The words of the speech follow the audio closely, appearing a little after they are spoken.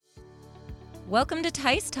Welcome to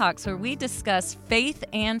Tice Talks, where we discuss faith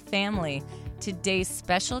and family. Today's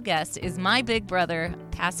special guest is my big brother,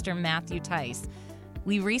 Pastor Matthew Tice.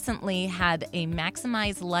 We recently had a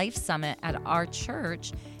Maximize Life Summit at our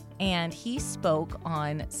church, and he spoke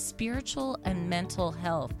on spiritual and mental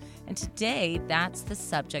health. And today, that's the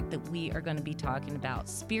subject that we are going to be talking about,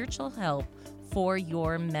 spiritual help for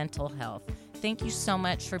your mental health. Thank you so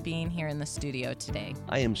much for being here in the studio today.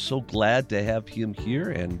 I am so glad to have him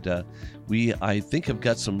here, and I think, have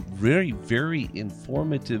got some very, very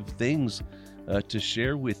informative things to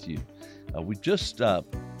share with you. We just,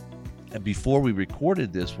 before we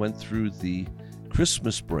recorded this, went through the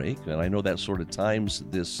Christmas break, and I know that sort of times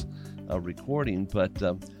this recording, but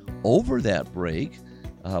over that break,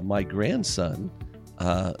 my grandson,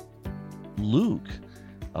 Luke,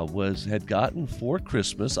 had gotten for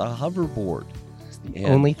Christmas a hoverboard. It's the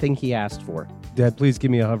only thing he asked for. Dad, please give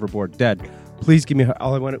me a hoverboard. Dad, please give me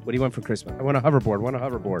all I want. What do you want for Christmas? I want a hoverboard. I want a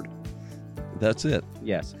hoverboard. That's it.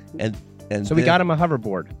 Yes. And so we got him a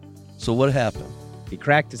hoverboard. So what happened? He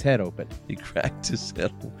cracked his head open. He cracked his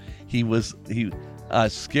head. He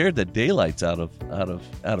scared the daylights out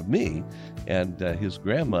of me and his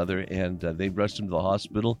grandmother, and they rushed him to the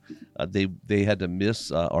hospital. They had to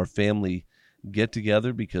miss our family get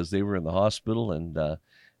together because they were in the hospital, and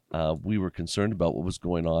we were concerned about what was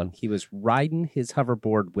going on. He was riding his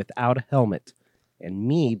hoverboard without a helmet, and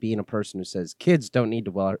me, being a person who says kids don't need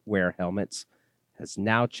to wear helmets, has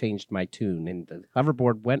now changed my tune. And the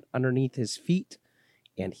hoverboard went underneath his feet,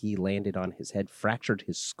 and he landed on his head, fractured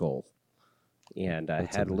his skull, and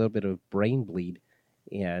had a little bit of brain bleed.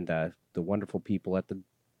 And the wonderful people at the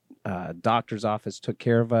doctor's office took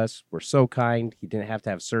care of us, were so kind. He didn't have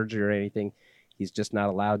to have surgery or anything. He's just not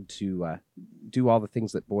allowed to do all the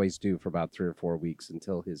things that boys do for about 3 or 4 weeks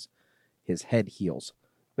until his head heals.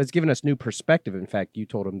 But it's given us new perspective. In fact, you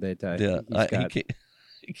told him that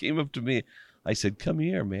he came up to me. I said, "Come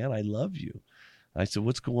here, man. I love you." I said,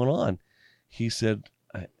 "What's going on?" He said,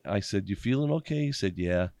 I said, "You feeling okay?" He said,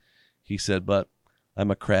 "Yeah." He said, "But I'm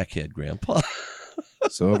a crackhead, Grandpa."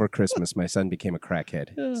 So over Christmas, my son became a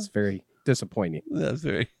crackhead. Yeah. It's very disappointing. That's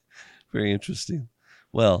very, very interesting.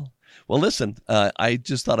 Well, listen, I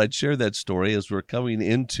just thought I'd share that story as we're coming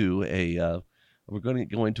into we're going to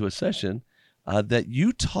go into a session that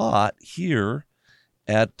you taught here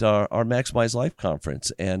at our Maximize Life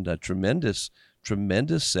conference, and a tremendous,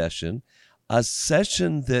 tremendous session, a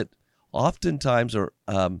session that oftentimes, or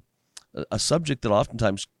a subject that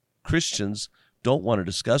oftentimes Christians don't want to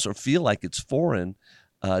discuss or feel like it's foreign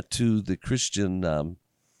to the Christian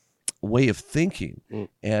way of thinking,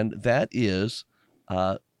 and that is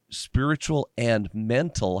spiritual and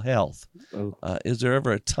mental health. Is there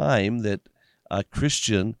ever a time that a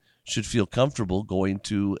Christian should feel comfortable going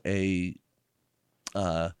to a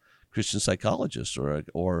Christian psychologist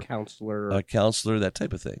or counselor, that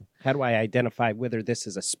type of thing? How do I identify whether this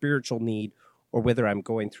is a spiritual need or whether I'm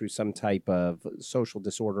going through some type of social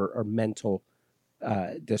disorder or mental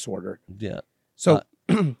disorder? Yeah. So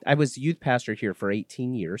I was youth pastor here for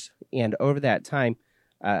 18 years, and over that time,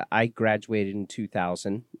 I graduated in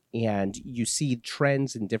 2000, and you see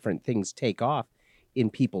trends and different things take off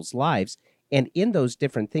in people's lives, and in those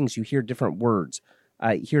different things, you hear different words.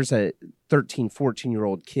 Here's a 13,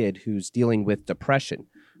 14-year-old kid who's dealing with depression,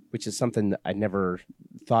 which is something that I never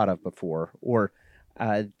thought of before, or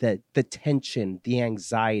the tension, the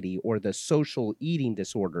anxiety, or the social eating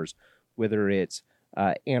disorders, whether it's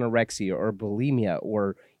anorexia or bulimia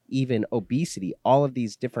or even obesity, all of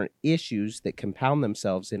these different issues that compound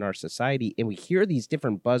themselves in our society. And we hear these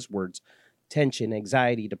different buzzwords: tension,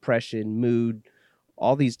 anxiety, depression, mood,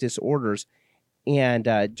 all these disorders.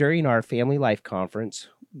 And during our Family Life Conference,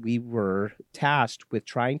 we were tasked with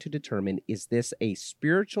trying to determine, is this a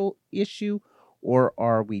spiritual issue or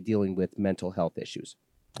are we dealing with mental health issues?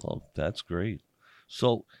 Well, that's great.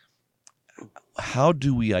 So how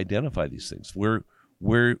do we identify these things?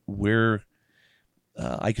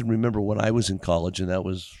 I can remember when I was in college, and that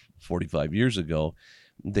was 45 years ago,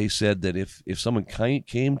 they said that if someone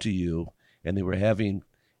came to you and they were having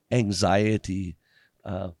anxiety,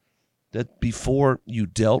 that before you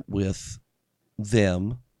dealt with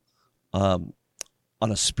them on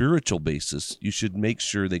a spiritual basis, you should make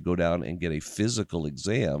sure they go down and get a physical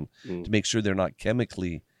exam to make sure they're not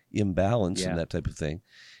chemically imbalanced and that type of thing.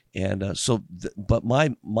 And but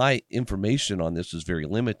my information on this is very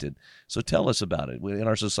limited. So tell us about it. In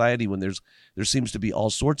our society, when there seems to be all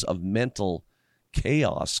sorts of mental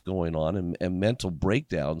chaos going on and mental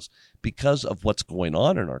breakdowns because of what's going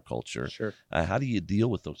on in our culture. Sure. How do you deal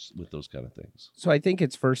with those kind of things? So I think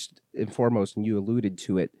it's first and foremost, and you alluded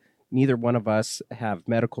to it, Neither one of us have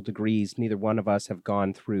medical degrees. Neither one of us have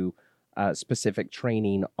gone through specific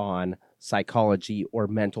training on psychology or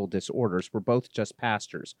mental disorders. We're both just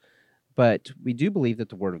pastors. But we do believe that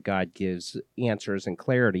the Word of God gives answers and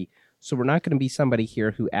clarity. So we're not going to be somebody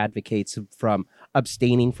here who advocates from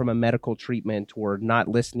abstaining from a medical treatment or not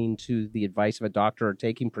listening to the advice of a doctor or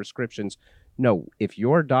taking prescriptions. No, if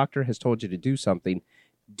your doctor has told you to do something,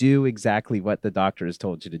 do exactly what the doctor has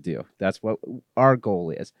told you to do. That's what our goal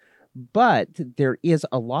is. But there is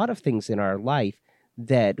a lot of things in our life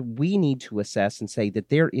that we need to assess and say that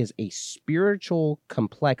there is a spiritual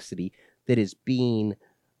complexity that is being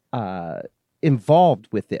involved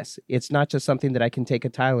with this. It's not just something that I can take a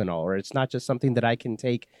Tylenol, or it's not just something that I can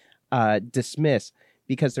take dismiss,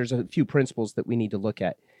 because there's a few principles that we need to look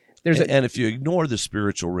at. And if you ignore the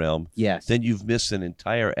spiritual realm, yes, then you've missed an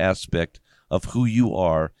entire aspect of who you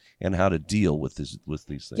are and how to deal with these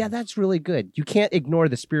things. Yeah, that's really good. You can't ignore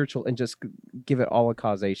the spiritual and just give it all a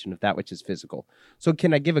causation of that which is physical. So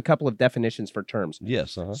can I give a couple of definitions for terms?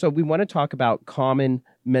 Yes. So we want to talk about common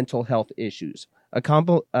mental health issues.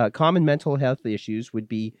 Common mental health issues would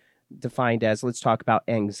be defined as, let's talk about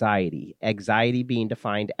anxiety. Anxiety being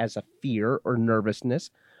defined as a fear or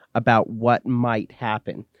nervousness about what might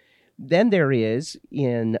happen. Then there is,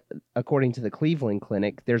 according to the Cleveland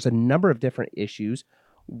Clinic, there's a number of different issues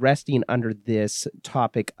resting under this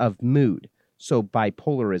topic of mood. So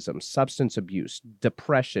bipolarism, substance abuse,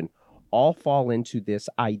 depression, all fall into this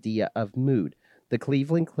idea of mood. The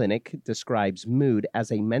Cleveland Clinic describes mood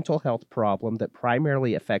as a mental health problem that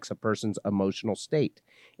primarily affects a person's emotional state,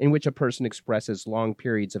 in which a person expresses long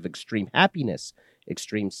periods of extreme happiness,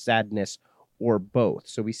 extreme sadness, or both.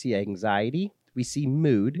 So we see anxiety, we see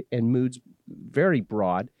mood, and mood's very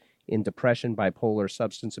broad in depression, bipolar,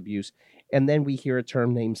 substance abuse, and then we hear a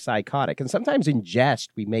term named psychotic. And sometimes in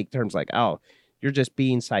jest, we make terms like, oh, you're just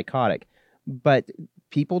being psychotic. But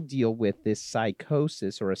people deal with this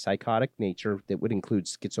psychosis or a psychotic nature that would include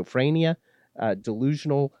schizophrenia,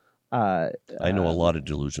 delusional. I know a lot of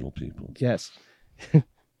delusional people. Yes.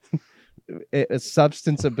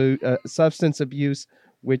 Substance abuse,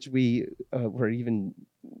 which we were even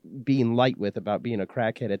being light with about being a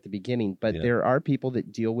crackhead at the beginning. But there are people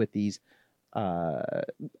that deal with these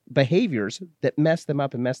behaviors that mess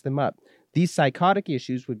them up. These psychotic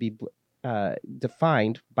issues would be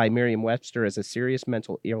defined by Merriam-Webster as a serious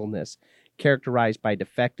mental illness characterized by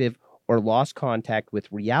defective or lost contact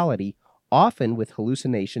with reality, often with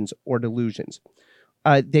hallucinations or delusions.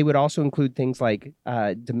 They would also include things like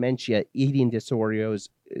dementia, eating disorders.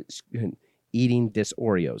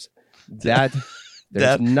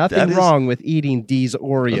 There's nothing wrong with eating these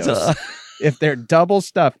Oreos. If they're double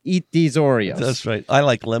stuffed, eat these Oreos. That's right. I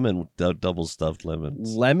like lemon, double stuffed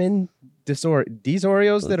lemons. Lemon these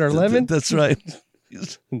Oreos that are lemon? That's right.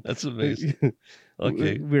 That's amazing.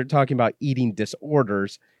 Okay. We're talking about eating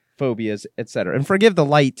disorders, phobias, etc. And forgive the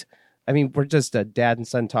light. I mean, we're just a dad and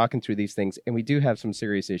son talking through these things, and we do have some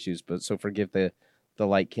serious issues, but so forgive the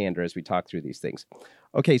light candor as we talk through these things.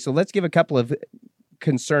 Okay, so let's give a couple of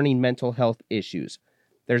concerning mental health issues.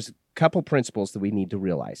 There's a couple principles that we need to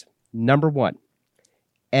realize. Number one,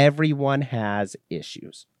 everyone has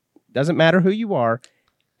issues. Doesn't matter who you are,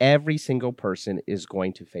 every single person is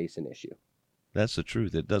going to face an issue. That's the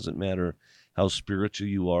truth. It doesn't matter how spiritual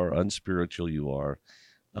you are, unspiritual you are.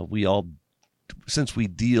 We all, since we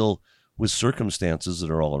deal with circumstances that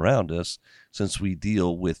are all around us, since we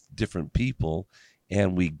deal with different people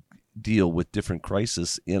and we deal with different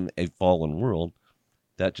crises in a fallen world,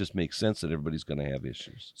 that just makes sense that everybody's going to have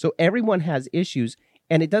issues. So everyone has issues,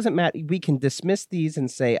 and it doesn't matter. We can dismiss these and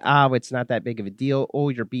say, it's not that big of a deal. Oh,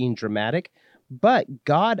 you're being dramatic. But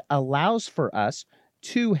God allows for us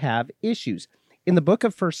to have issues. In the book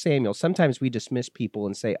of 1 Samuel, sometimes we dismiss people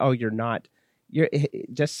and say, oh, you're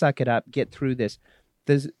just suck it up, get through this.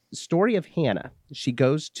 The story of Hannah, she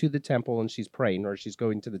goes to the temple and she's praying, or she's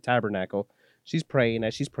going to the tabernacle. She's praying.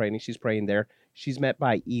 As she's praying there, she's met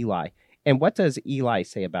by Eli. And what does Eli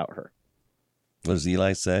say about her? What does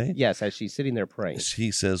Eli say? Yes, as she's sitting there praying.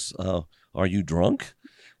 He says, are you drunk?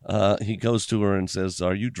 He goes to her and says,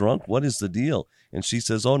 are you drunk? What is the deal? And she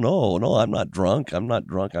says, oh, no, I'm not drunk.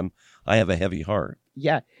 I have a heavy heart.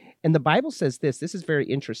 Yeah. And the Bible says this is very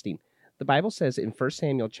interesting. The Bible says in 1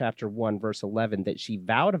 Samuel chapter 1, verse 11, that she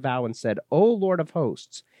vowed a vow and said, O Lord of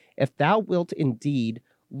hosts, if thou wilt indeed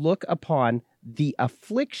look upon the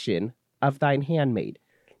affliction of thine handmaid.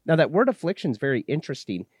 Now, that word affliction is very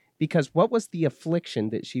interesting, because what was the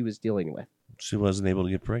affliction that she was dealing with? She wasn't able to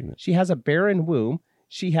get pregnant. She has a barren womb.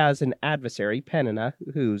 She has an adversary, Peninnah,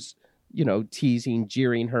 who's, teasing,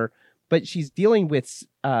 jeering her. but she's dealing with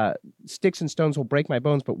sticks and stones will break my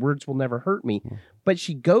bones, but words will never hurt me. But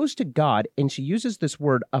she goes to God and she uses this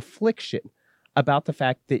word affliction about the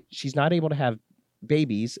fact that she's not able to have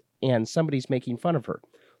babies and somebody's making fun of her.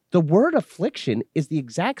 The word affliction is the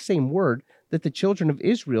exact same word that the children of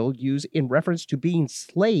Israel use in reference to being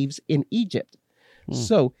slaves in Egypt.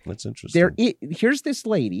 So that's interesting. Here's this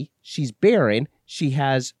lady. She's barren. She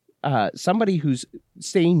has somebody who's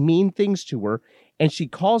saying mean things to her, and she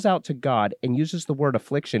calls out to God and uses the word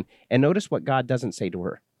affliction. And notice what God doesn't say to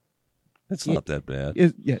her. It's not that bad.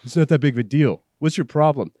 It's not that big of a deal. What's your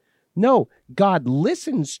problem? No, God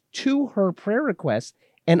listens to her prayer requests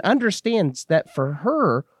and understands that for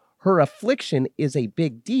her, her affliction is a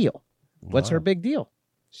big deal. What's her big deal?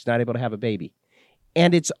 She's not able to have a baby.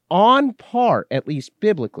 And it's on par, at least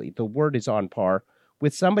biblically, the word is on par,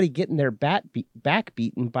 with somebody getting their back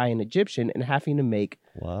beaten by an Egyptian and having to make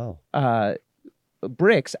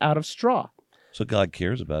bricks out of straw. So God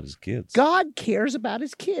cares about his kids. God cares about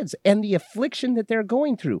his kids and the affliction that they're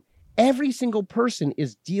going through. Every single person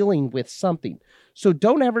is dealing with something. So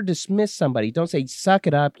don't ever dismiss somebody. Don't say, suck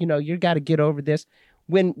it up. You got to get over this.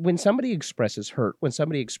 When somebody expresses hurt, when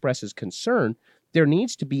somebody expresses concern, there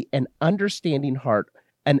needs to be an understanding heart,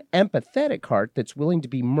 an empathetic heart that's willing to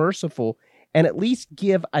be merciful and at least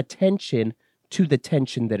give attention to the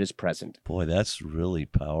tension that is present. Boy, that's really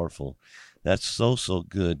powerful. That's so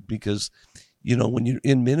good because, when you're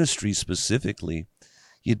in ministry specifically,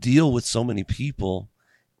 you deal with so many people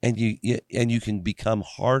and you can become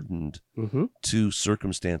hardened to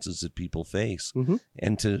circumstances that people face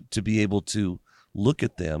and to be able to look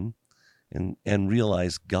at them and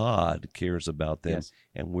realize God cares about them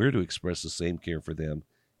and we're to express the same care for them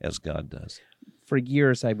as God does. For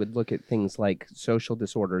years, I would look at things like social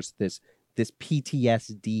disorders, this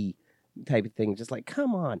PTSD type of thing, just like,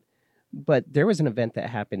 come on. But there was an event that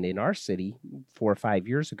happened in our city 4 or 5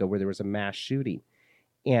 years ago where there was a mass shooting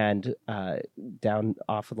and down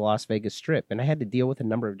off of the Las Vegas Strip. And I had to deal with a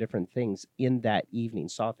number of different things in that evening,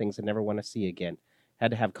 saw things I never want to see again,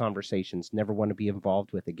 had to have conversations, never want to be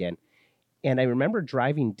involved with again. And I remember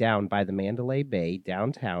driving down by the Mandalay Bay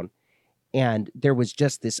downtown, and there was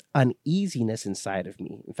just this uneasiness inside of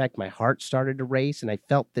me. In fact, my heart started to race, and I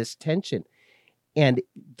felt this tension. And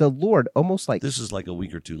the Lord almost like... This is like a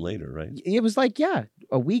week or two later, right? It was like,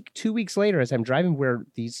 a week, 2 weeks later, as I'm driving where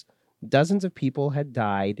these dozens of people had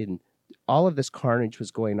died, and all of this carnage was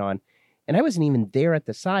going on. And I wasn't even there at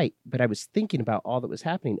the site, but I was thinking about all that was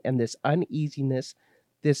happening. And this uneasiness,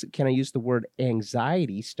 this, can I use the word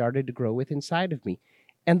anxiety, started to grow within inside of me.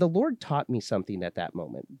 And the Lord taught me something at that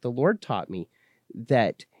moment. The Lord taught me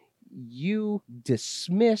that you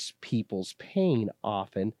dismiss people's pain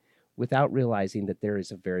often without realizing that there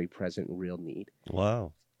is a very present real need.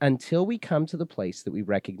 Wow. Until we come to the place that we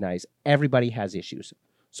recognize everybody has issues.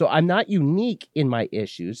 So I'm not unique in my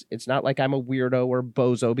issues. It's not like I'm a weirdo or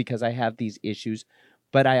bozo because I have these issues.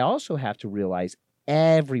 But I also have to realize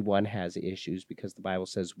everyone has issues because the Bible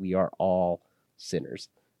says we are all sinners.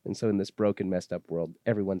 And so in this broken, messed up world,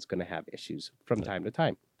 everyone's going to have issues from time to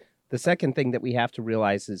time. The second thing that we have to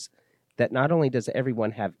realize is that not only does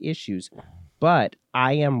everyone have issues, but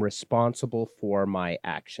I am responsible for my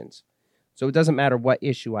actions. So it doesn't matter what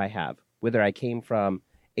issue I have, whether I came from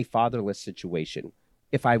a fatherless situation,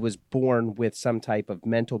 if I was born with some type of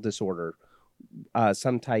mental disorder,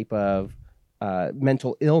 some type of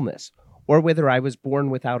mental illness, or whether I was born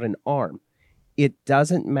without an arm. It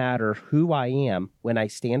doesn't matter who I am. When I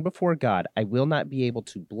stand before God, I will not be able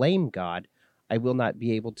to blame God. I will not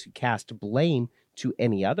be able to cast blame to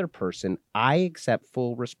any other person. I accept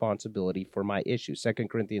full responsibility for my issues. 2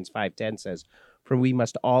 Corinthians 5:10 says, "For we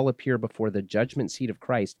must all appear before the judgment seat of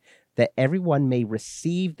Christ, that everyone may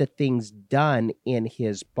receive the things done in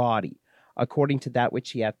his body, according to that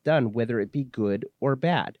which he hath done, whether it be good or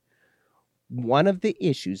bad." One of the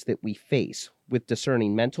issues that we face with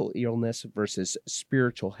discerning mental illness versus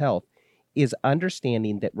spiritual health is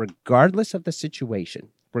understanding that regardless of the situation,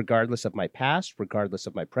 regardless of my past, regardless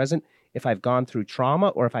of my present, if I've gone through trauma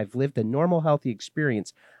or if I've lived a normal, healthy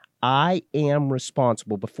experience, I am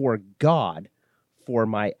responsible before God for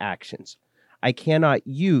my actions. I cannot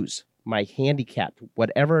use my handicap,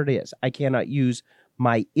 whatever it is. I cannot use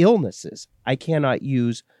my illnesses. I cannot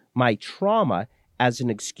use my trauma as an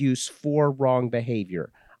excuse for wrong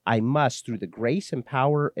behavior. I must, through the grace and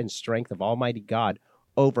power and strength of Almighty God,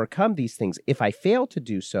 overcome these things. If I fail to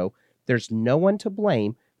do so, there's no one to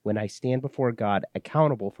blame when I stand before God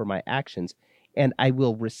accountable for my actions, and I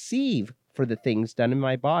will receive for the things done in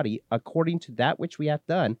my body according to that which we have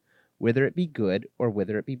done, whether it be good or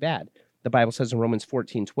whether it be bad. The Bible says in Romans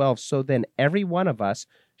 14:12, "So then every one of us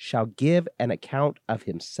shall give an account of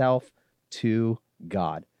himself to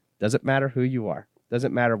God. Doesn't matter who you are.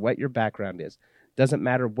 Doesn't matter what your background is. Doesn't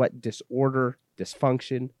matter what disorder,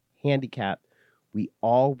 dysfunction, handicap. We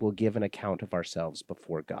all will give an account of ourselves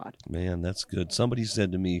before God. Man, that's good. Somebody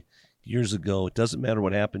said to me years ago, it doesn't matter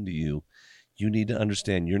what happened to you. You need to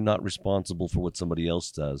understand you're not responsible for what somebody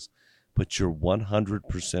else does, but you're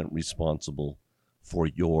 100% responsible for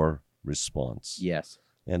your response. Yes.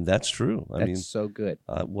 And that's true. I mean, so good.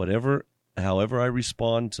 However I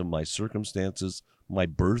respond to my circumstances, my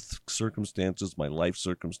birth circumstances, my life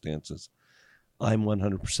circumstances, I'm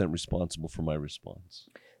 100% responsible for my response.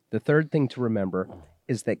 The third thing to remember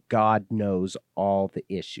is that God knows all the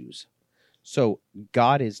issues. So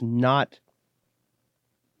God is not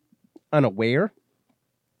unaware.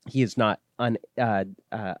 He is not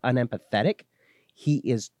unempathetic. He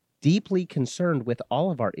is deeply concerned with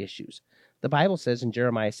all of our issues. The Bible says in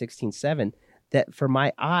Jeremiah 16:7 that for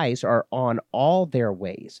my eyes are on all their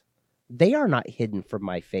ways. They are not hidden from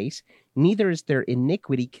my face, neither is their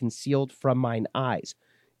iniquity concealed from mine eyes.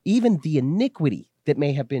 Even the iniquity that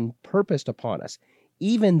may have been purposed upon us,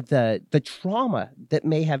 even the trauma that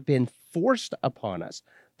may have been forced upon us,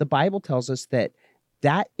 the Bible tells us that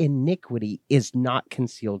iniquity is not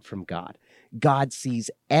concealed from God. God sees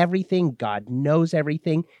everything. God knows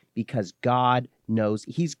everything because God knows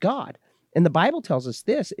He's God. And the Bible tells us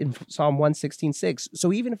this in Psalm 116:6.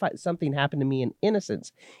 So even if something happened to me in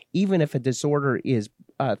innocence, even if a disorder is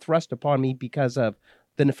thrust upon me because of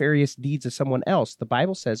the nefarious deeds of someone else, the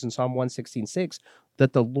Bible says in Psalm 116:6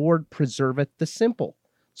 that the Lord preserveth the simple.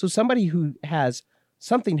 So somebody who has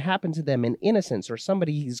something happen to them in innocence, or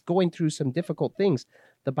somebody who's going through some difficult things,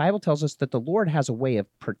 the Bible tells us that the Lord has a way of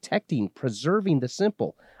protecting, preserving the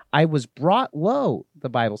simple. I was brought low, the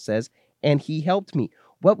Bible says, and He helped me.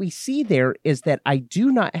 What we see there is that I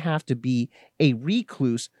do not have to be a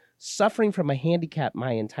recluse suffering from a handicap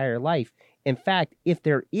my entire life. In fact, if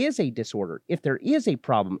there is a disorder, if there is a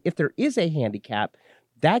problem, if there is a handicap,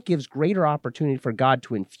 that gives greater opportunity for God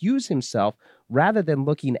to infuse Himself rather than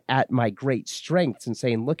looking at my great strengths and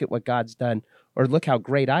saying, look at what God's done, or look how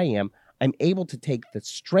great I am. I'm able to take the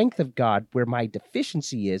strength of God where my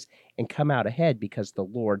deficiency is and come out ahead because the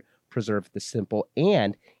Lord preserves the simple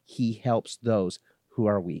and He helps those who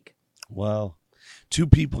are weak. Wow. Two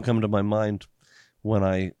people come to my mind when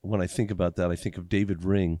I think about that. I think of David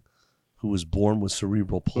Ring, who was born with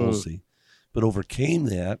cerebral palsy, but overcame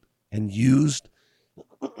that and used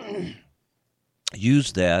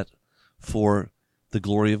that for the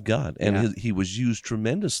glory of God. And he was used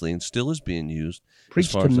tremendously and still is being used.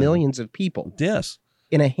 Preached to millions of people. Yes.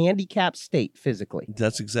 In a handicapped state physically.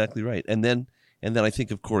 That's exactly right. And then I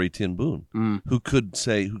think of Corrie ten Boom, who could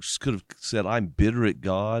have said, I'm bitter at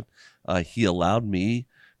God. He allowed me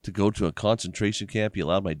to go to a concentration camp. He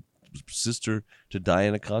allowed my sister to die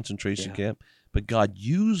in a concentration camp. But God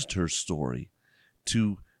used her story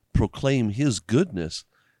to proclaim His goodness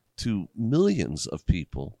to millions of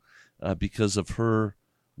people because of her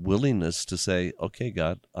willingness to say, okay,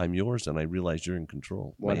 God, I'm yours, and I realize you're in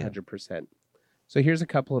control. 100%. So here's a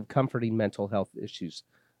couple of comforting mental health issues.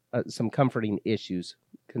 Some comforting issues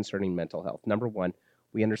concerning mental health. Number one,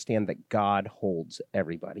 we understand that God holds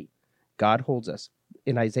everybody. God holds us.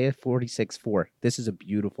 In Isaiah 46:4, this is a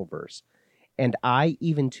beautiful verse. And I,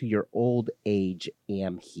 even to your old age,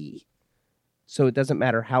 am He. So it doesn't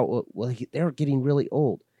matter how, they're getting really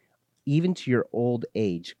old. Even to your old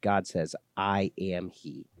age, God says, I am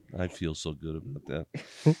He. I feel so good about that.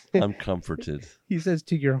 I'm comforted. He says,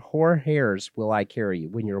 to your hoar hairs will I carry you.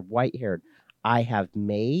 When you're white-haired, I have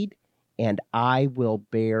made, and I will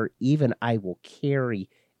bear, even I will carry,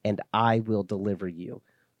 and I will deliver you.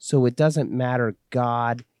 So it doesn't matter.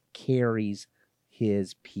 God carries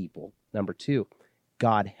His people. Number two,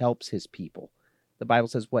 God helps His people. The Bible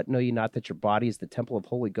says, what, know ye not that your body is the temple of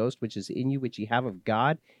Holy Ghost, which is in you, which ye have of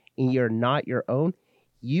God, and ye are not your own?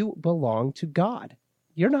 You belong to God.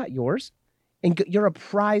 You're not yours. And you're a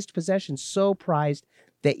prized possession, so prized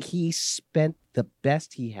that He spent the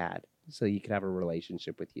best He had so you can have a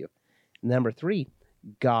relationship with you. Number three,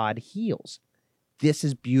 God heals. This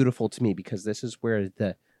is beautiful to me because this is where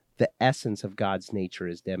the essence of God's nature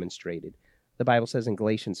is demonstrated. The Bible says in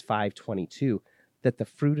Galatians 5:22 that the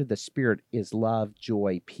fruit of the Spirit is love,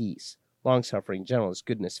 joy, peace, long-suffering, gentleness,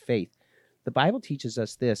 goodness, faith. The Bible teaches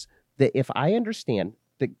us this, that if I understand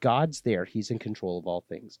that God's there, He's in control of all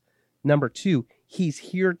things. Number two, He's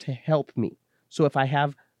here to help me. So if I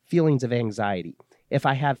have feelings of anxiety, if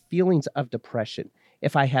I have feelings of depression,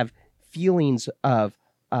 if I have feelings of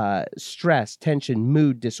stress, tension,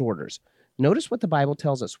 mood disorders, notice what the Bible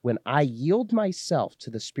tells us. When I yield myself to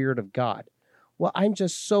the Spirit of God, Well, I'm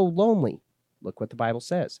just so lonely. Look what the Bible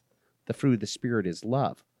says. The fruit of the Spirit is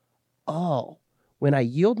love. Oh, when I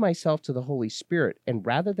yield myself to the Holy Spirit, and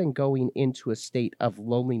rather than going into a state of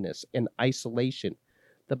loneliness and isolation,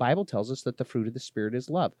 the Bible tells us that the fruit of the Spirit is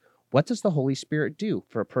love. What does the Holy Spirit do?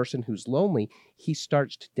 For a person who's lonely, he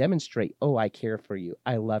starts to demonstrate, oh, I care for you.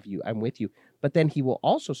 I love you. I'm with you. But then he will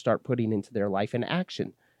also start putting into their life an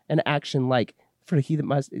action like, for he that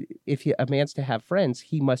must, if a man's to have friends,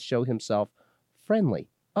 he must show himself friendly.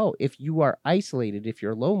 Oh, if you are isolated, if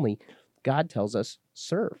you're lonely, God tells us,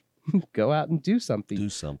 serve. Go out and do something. Do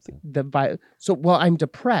something. I'm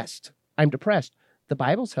depressed. The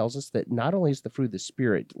Bible tells us that not only is the fruit of the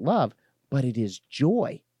Spirit love, but it is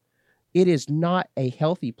joy. It is not a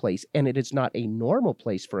healthy place, and it is not a normal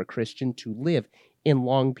place for a Christian to live in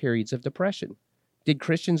long periods of depression. Did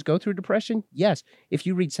Christians go through depression? Yes. If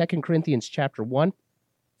you read 2 Corinthians chapter 1,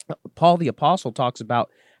 Paul the Apostle talks about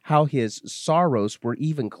how his sorrows were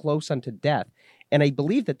even close unto death. And I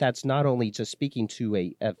believe that that's not only just speaking to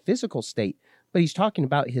a physical state, but he's talking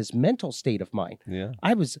about his mental state of mind. Yeah.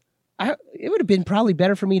 It would have been probably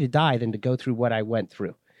better for me to die than to go through what I went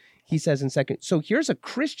through. He says in second. So here's a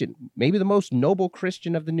Christian, maybe the most noble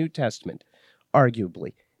Christian of the New Testament,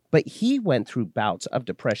 arguably. But he went through bouts of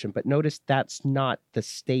depression. But notice that's not the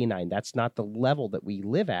stanine. That's not the level that we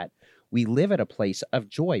live at. We live at a place of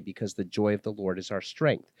joy because the joy of the Lord is our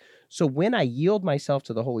strength. So when I yield myself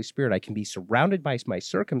to the Holy Spirit, I can be surrounded by my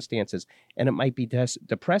circumstances, and it might be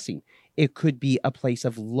depressing. It could be a place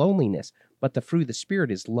of loneliness, but the fruit of the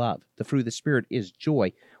Spirit is love. The fruit of the Spirit is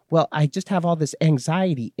joy. Well, I just have all this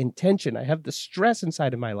anxiety and tension. I have the stress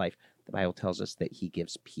inside of my life. The Bible tells us that he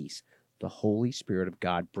gives peace. The Holy Spirit of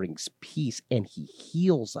God brings peace, and he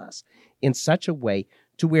heals us in such a way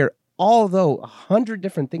to where although 100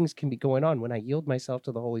 different things can be going on, when I yield myself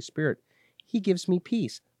to the Holy Spirit, he gives me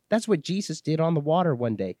peace. That's what Jesus did on the water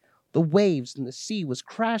one day. The waves and the sea was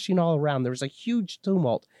crashing all around. There was a huge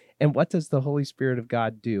tumult. And what does the Holy Spirit of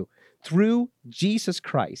God do? Through Jesus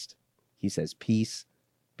Christ, he says, peace,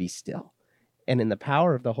 be still. And in the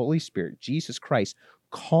power of the Holy Spirit, Jesus Christ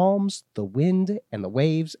calms the wind and the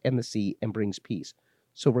waves and the sea and brings peace.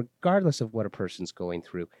 So regardless of what a person's going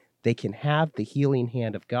through, they can have the healing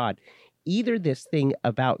hand of God. Either this thing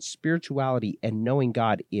about spirituality and knowing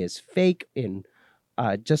God is fake and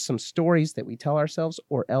just some stories that we tell ourselves,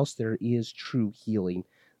 or else there is true healing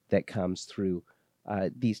that comes through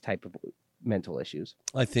these type of mental issues.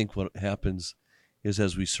 I think what happens is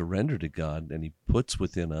as we surrender to God and he puts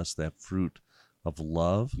within us that fruit of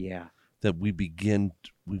love, that we begin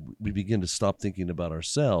to stop thinking about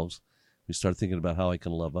ourselves. We start thinking about how I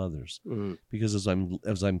can love others. Mm-hmm. Because as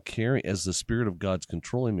the Spirit of God's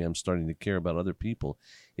controlling me, I'm starting to care about other people.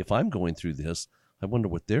 If I'm going through this, I wonder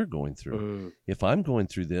what they're going through. Mm-hmm. If I'm going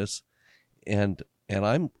through this and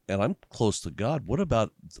I'm close to God, what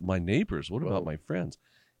about my neighbors? What about my friends?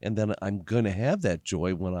 And then I'm going to have that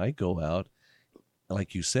joy when I go out.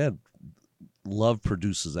 Like you said, love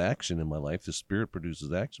produces action in my life. The Spirit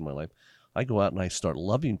produces action in my life. I go out and I start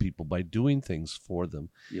loving people by doing things for them.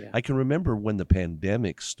 Yeah. I can remember when the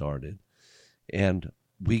pandemic started and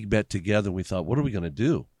we met together and we thought, what are we going to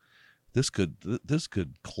do? This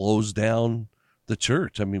could close down the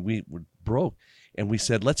church. I mean, we were broke. And we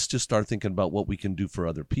said, let's just start thinking about what we can do for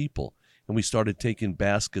other people. And we started taking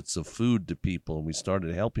baskets of food to people and we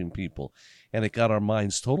started helping people. And it got our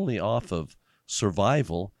minds totally off of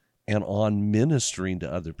survival and on ministering to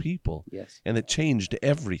other people. Yes. And it changed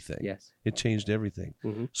everything. Yes. It changed everything.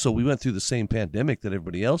 Mm-hmm. So we went through the same pandemic that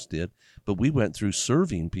everybody else did, but we went through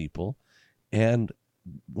serving people and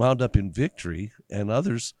wound up in victory, and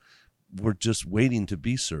others were just waiting to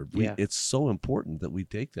be served. It's so important that we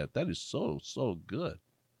take that. That is so, so good.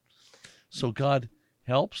 So God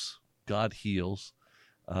helps, God heals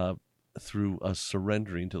through us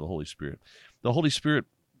surrendering to the Holy Spirit. The Holy Spirit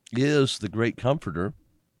is the great comforter,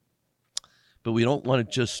 but we don't want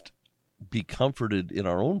to just be comforted in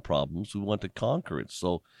our own problems. We want to conquer it.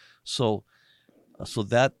 So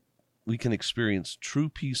that we can experience true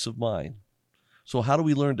peace of mind. So how do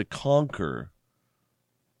we learn to conquer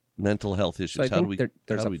mental health issues? So I think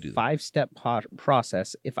there's a 5-step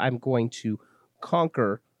process if I'm going to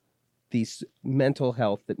conquer these mental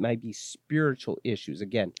health that might be spiritual issues.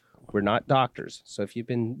 Again, we're not doctors. So if you've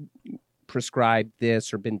been prescribed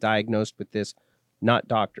this or been diagnosed with this, not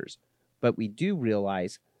doctors. But we do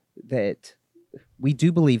realize that we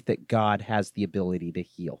do believe that God has the ability to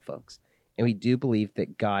heal, folks. And we do believe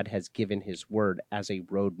that God has given his word as a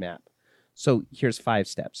roadmap. So here's 5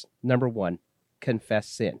 steps. Number 1, confess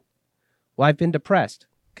sin. Well, I've been depressed.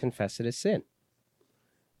 Confess it as sin.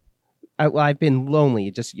 I've been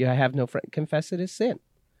lonely. I have no friend. Confess it as sin.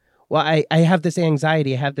 Well, I have this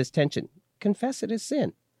anxiety. I have this tension. Confess it as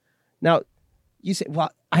sin. Now, you say,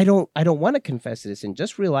 well, I don't want to confess it as sin.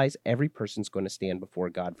 Just realize every person's going to stand before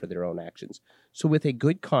God for their own actions. So with a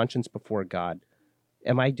good conscience before God,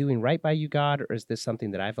 am I doing right by you, God, or is this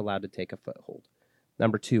something that I've allowed to take a foothold?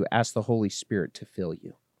 Number 2, ask the Holy Spirit to fill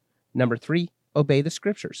you. Number 3, obey the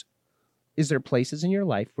Scriptures. Is there places in your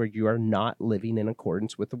life where you are not living in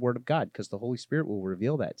accordance with the Word of God? Because the Holy Spirit will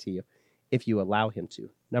reveal that to you if you allow Him to.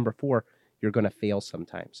 Number 4, you're going to fail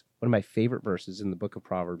sometimes. One of my favorite verses in the book of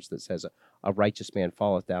Proverbs that says, a righteous man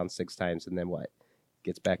falleth down 6 times and then what?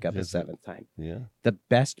 Gets back up a 7th time. Yeah. The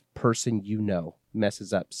best person you know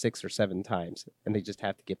messes up 6 or 7 times and they just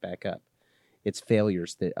have to get back up. It's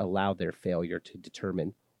failures that allow their failure to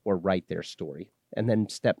determine or write their story. And then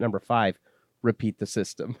step number 5, repeat the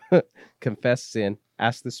system. Confess sin,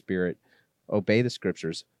 ask the Spirit, obey the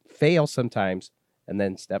Scriptures, fail sometimes, and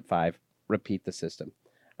then step 5, repeat the system.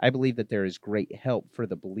 I believe that there is great help for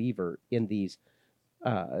the believer in these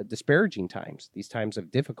disparaging times, these times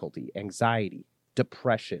of difficulty, anxiety,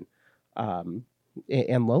 depression,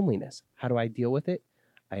 and loneliness. How do I deal with it?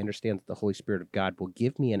 I understand that the Holy Spirit of God will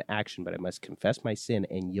give me an action, but I must confess my sin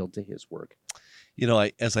and yield to His work. You know,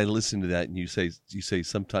 as I listen to that, and you say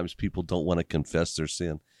sometimes people don't want to confess their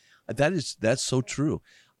sin. That's so true.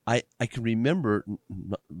 I can remember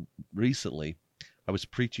recently I was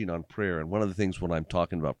preaching on prayer, and one of the things when I'm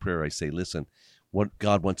talking about prayer, I say, listen, what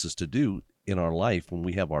God wants us to do in our life when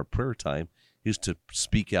we have our prayer time is to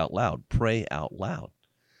speak out loud, pray out loud.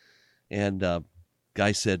 And the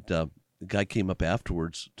guy came up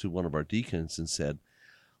afterwards to one of our deacons and said,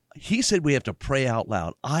 he said we have to pray out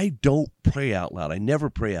loud. I don't pray out loud. I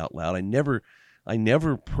never pray out loud. I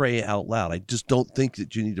never pray out loud. I just don't think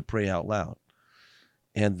that you need to pray out loud.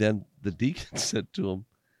 And then the deacon said to him,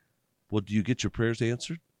 well, do you get your prayers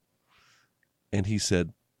answered? And he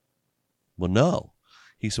said, well, no.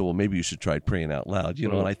 He said, well, maybe you should try praying out loud. You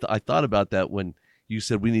know, and I thought about that when you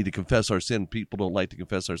said we need to confess our sin. People don't like to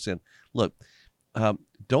confess our sin. Look,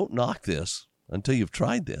 don't knock this until you've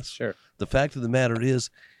tried this. Sure. The fact of the matter is,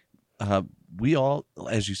 we all,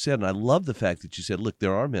 as you said, and I love the fact that you said, look,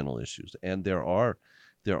 there are mental issues and there are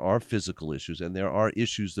physical issues and there are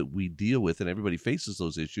issues that we deal with, and everybody faces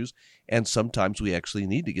those issues. And sometimes we actually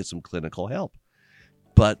need to get some clinical help.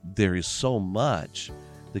 But there is so much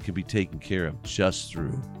that can be taken care of just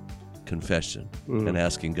through confession and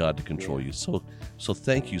asking God to control you. So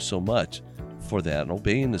thank you so much for that. And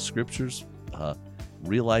obeying the Scriptures,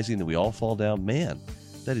 realizing that we all fall down, man,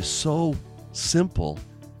 that is so simple,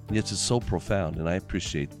 yet it's so profound. And I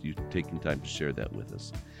appreciate you taking time to share that with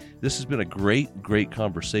us. This has been a great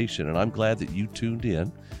conversation, and I'm glad that you tuned in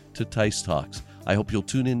to Tice Talks. I hope you'll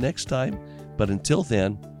tune in next time. But until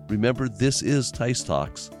then, remember, this is Tice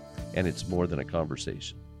Talks, and it's more than a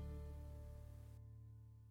conversation.